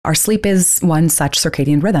Our sleep is one such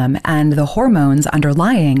circadian rhythm, and the hormones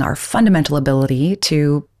underlying our fundamental ability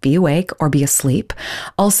to be awake or be asleep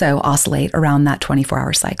also oscillate around that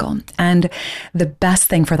 24-hour cycle. And the best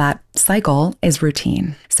thing for that cycle is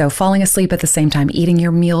routine. So falling asleep at the same time, eating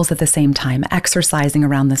your meals at the same time, exercising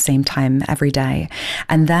around the same time every day,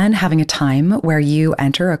 and then having a time where you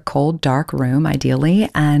enter a cold, dark room, ideally,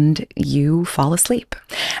 and you fall asleep.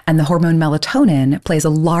 And the hormone melatonin plays a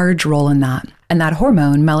large role in that. And that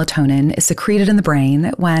hormone, melatonin, is secreted in the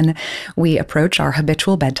brain when we approach our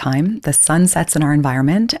habitual bedtime, the sun sets in our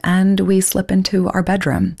environment, and we slip into our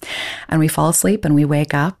bedroom. And we fall asleep and we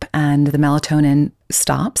wake up, and the melatonin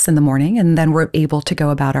stops in the morning, and then we're able to go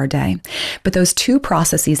about our day. But those two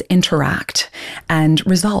processes interact and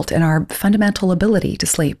result in our fundamental ability to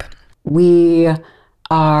sleep. We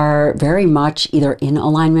are very much either in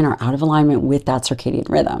alignment or out of alignment with that circadian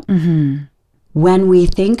rhythm. Mm-hmm. When we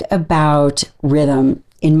think about rhythm,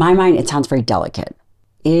 in my mind, it sounds very delicate.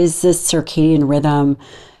 Is the circadian rhythm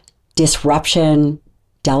disruption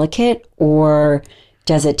delicate, or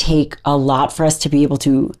does it take a lot for us to be able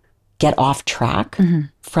to get off track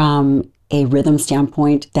from a rhythm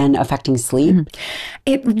standpoint, then affecting sleep?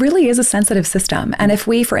 It really is a sensitive system. And if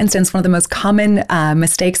we, for instance, one of the most common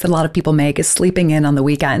mistakes that a lot of people make is sleeping in on the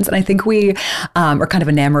weekends. And I think we are kind of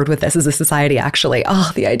enamored with this as a society, actually.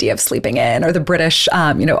 Oh, the idea of sleeping in, or the British,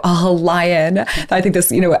 Lyon. I think this,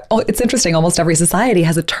 it's interesting. Almost every society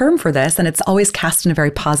has a term for this, and it's always cast in a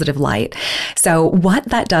very positive light. So what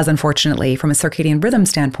that does, unfortunately, from a circadian rhythm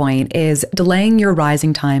standpoint, is delaying your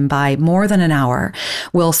rising time by more than an hour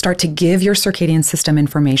will start to give your circadian system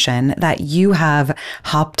information that you have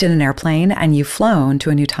hopped in an airplane and you've flown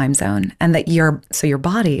to a new time zone, and that your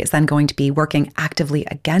body is then going to be working actively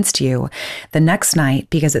against you the next night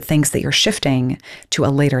because it thinks that you're shifting to a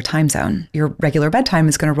later time zone. Your regular bedtime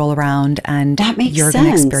is going to roll around, and you're going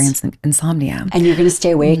to experience insomnia. And you're going to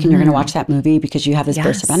stay awake and you're going to watch that movie because you have this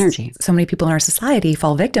burst of energy. So many people in our society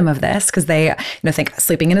fall victim of this because they think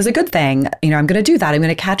sleeping in is a good thing. I'm going to do that. I'm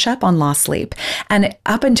going to catch up on lost sleep. And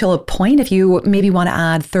up until a point, if you maybe want to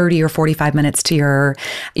add 30 or 45 minutes to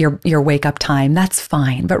your wake up time, that's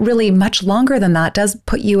fine. But really much longer than that does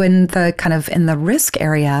put you in the risk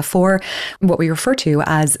area for what we refer to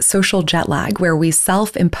as social jet lag, where we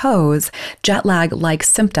self-impose jet lag-like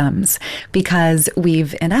symptoms because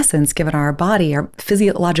we've, in essence, given our body our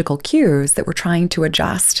physiological cues that we're trying to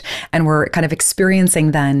adjust. And we're kind of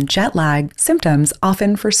experiencing then jet lag symptoms,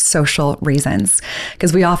 often for social reasons,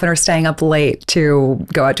 because we often are staying up late to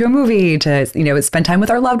go out to a movie, to spend time with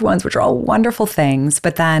our loved ones, which are all wonderful things.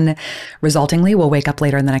 But then resultingly, we'll wake up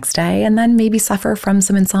later in the next day and then maybe suffer from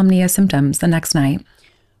some insomnia symptoms the next night.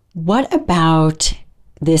 What about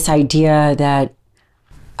this idea that,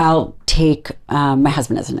 I'll take my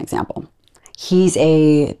husband as an example. He's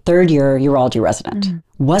a third-year urology resident.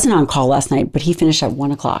 Wasn't on call last night, but he finished at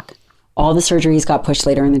 1:00. All the surgeries got pushed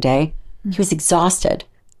later in the day. He was exhausted,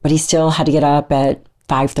 but he still had to get up at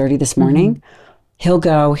 5:30 this morning. He'll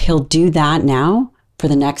do that now for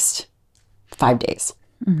the next 5 days.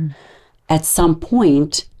 At some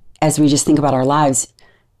point, as we just think about our lives,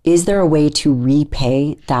 is there a way to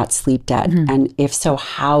repay that sleep debt? And if so,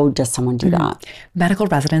 how does someone do that? Medical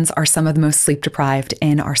residents are some of the most sleep deprived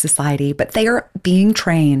in our society, but they are being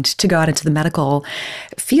trained to go out into the medical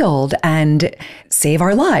field and save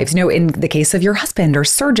our lives. In the case of your husband, or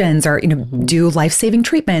surgeons, or do life-saving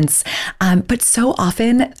treatments. But so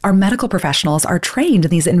often our medical professionals are trained in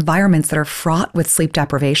these environments that are fraught with sleep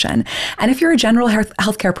deprivation. And if you're a general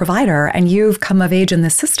healthcare provider and you've come of age in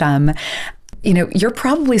this system, you're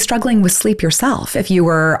probably struggling with sleep yourself if you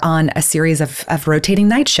were on a series of rotating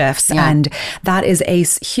night shifts. And that is a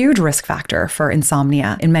huge risk factor for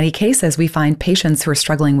insomnia. In many cases, we find patients who are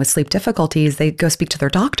struggling with sleep difficulties, they go speak to their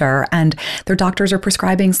doctor, and their doctors are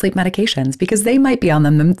prescribing sleep medications because they might be on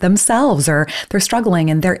them themselves, or they're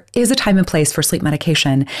struggling. And there is a time and place for sleep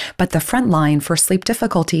medication. But the front line for sleep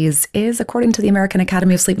difficulties is, according to the American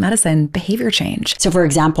Academy of Sleep Medicine, behavior change. So for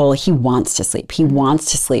example, he wants to sleep. He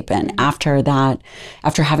wants to sleep in.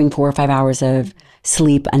 After having 4 or 5 hours of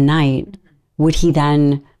sleep a night, would he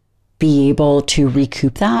then be able to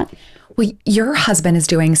recoup that? Well, your husband is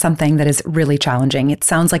doing something that is really challenging. It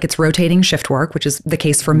sounds like it's rotating shift work, which is the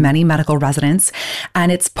case for many medical residents,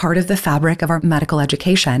 and it's part of the fabric of our medical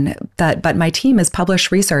education. But my team has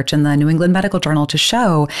published research in the New England Medical Journal to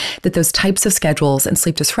show that those types of schedules and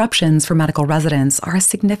sleep disruptions for medical residents are a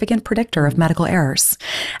significant predictor of medical errors.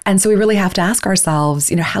 And so we really have to ask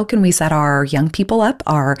ourselves, how can we set our young people up,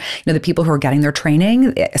 the people who are getting their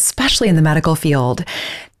training, especially in the medical field,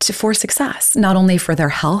 for success, not only for their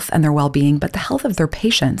health and their well-being, but the health of their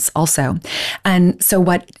patients also. And so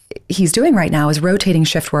what he's doing right now is rotating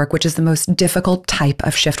shift work, which is the most difficult type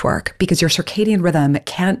of shift work because your circadian rhythm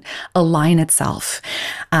can't align itself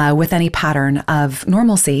with any pattern of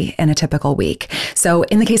normalcy in a typical week. So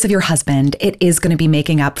in the case of your husband, it is going to be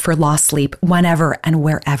making up for lost sleep whenever and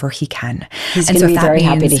wherever he can. He's going to be very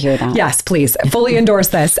happy to hear that. Yes, please fully endorse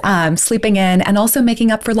this. Sleeping in and also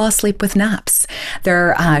making up for lost sleep with naps.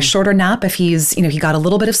 They're shorter nap if he's, he got a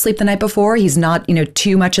little bit of sleep the night before. He's not,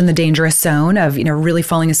 too much in the dangerous zone of, really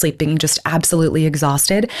falling asleep, being just absolutely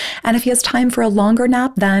exhausted. And if he has time for a longer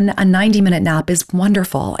nap, then a 90-minute nap is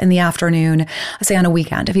wonderful in the afternoon, say on a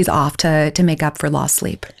weekend, if he's off to make up for lost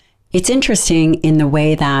sleep. It's interesting in the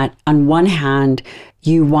way that on one hand,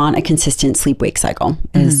 you want a consistent sleep-wake cycle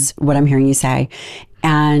is what I'm hearing you say.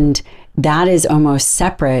 And that is almost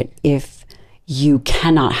separate if you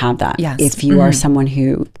cannot have that. Yes. If you are someone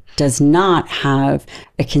who does not have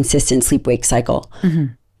a consistent sleep-wake cycle,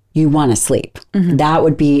 you want to sleep. That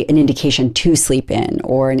would be an indication to sleep in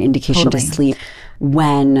or an indication to sleep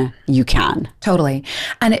when you can. Totally.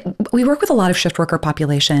 And we work with a lot of shift worker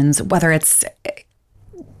populations, whether it's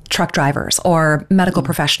truck drivers or medical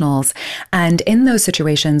professionals. And in those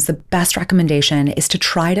situations, the best recommendation is to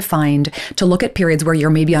try to look at periods where you're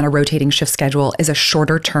maybe on a rotating shift schedule is a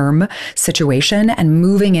shorter term situation and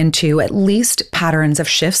moving into at least patterns of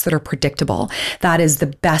shifts that are predictable. That is the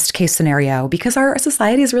best case scenario because our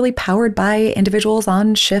society is really powered by individuals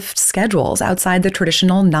on shift schedules outside the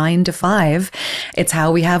traditional 9 to 5. It's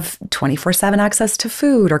how we have 24/7 access to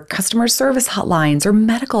food or customer service hotlines or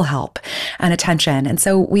medical help and attention. And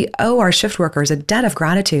so we owe our shift workers a debt of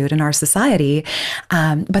gratitude in our society,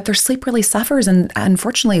 but their sleep really suffers. And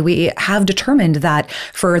unfortunately, we have determined that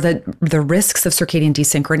for the risks of circadian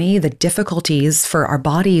desynchrony, the difficulties for our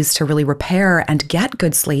bodies to really repair and get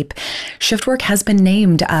good sleep, shift work has been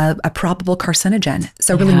named a probable carcinogen.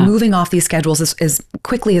 So really moving off these schedules as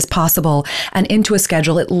quickly as possible and into a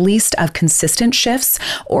schedule at least of consistent shifts,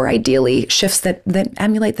 or ideally shifts that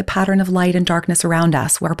emulate the pattern of light and darkness around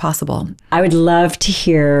us where possible. I would love to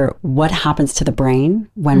hear what happens to the brain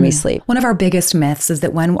when we sleep. One of our biggest myths is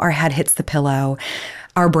that when our head hits the pillow,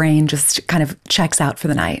 our brain just kind of checks out for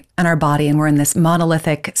the night and our body, and we're in this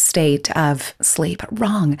monolithic state of sleep.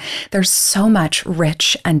 Wrong. There's so much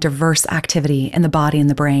rich and diverse activity in the body and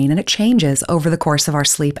the brain, and it changes over the course of our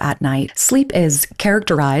sleep at night. Sleep is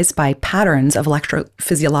characterized by patterns of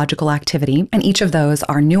electrophysiological activity, and each of those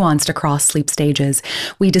are nuanced across sleep stages.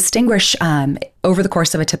 We distinguish over the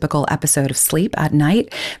course of a typical episode of sleep at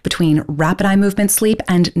night between rapid eye movement sleep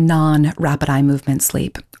and non-rapid eye movement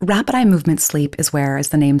sleep. Rapid eye movement sleep is where, as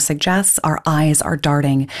the name suggests, our eyes are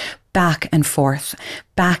darting back and forth,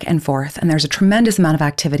 and there's a tremendous amount of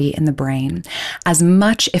activity in the brain, as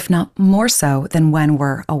much, if not more so, than when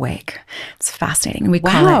we're awake. It's fascinating. And we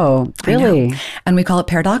call it, really? And we call it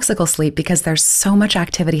paradoxical sleep because there's so much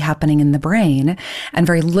activity happening in the brain and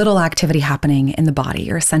very little activity happening in the body.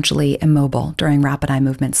 You're essentially immobile during rapid eye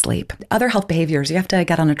movement sleep. Other health behaviors, you have to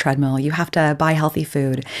get on a treadmill, you have to buy healthy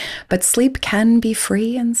food, but sleep can be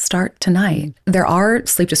free and start tonight. There are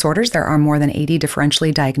sleep disorders. There are more than 80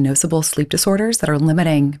 differentially diagnosable sleep disorders that are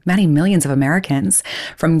limiting many millions of Americans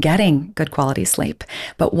from getting good quality sleep.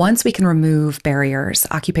 But once we can remove barriers,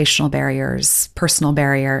 occupational barriers, personal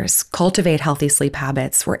barriers, cultivate healthy sleep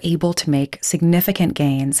habits, we're able to make significant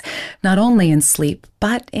gains, not only in sleep,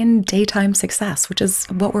 but in daytime success, which is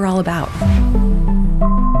what we're all about.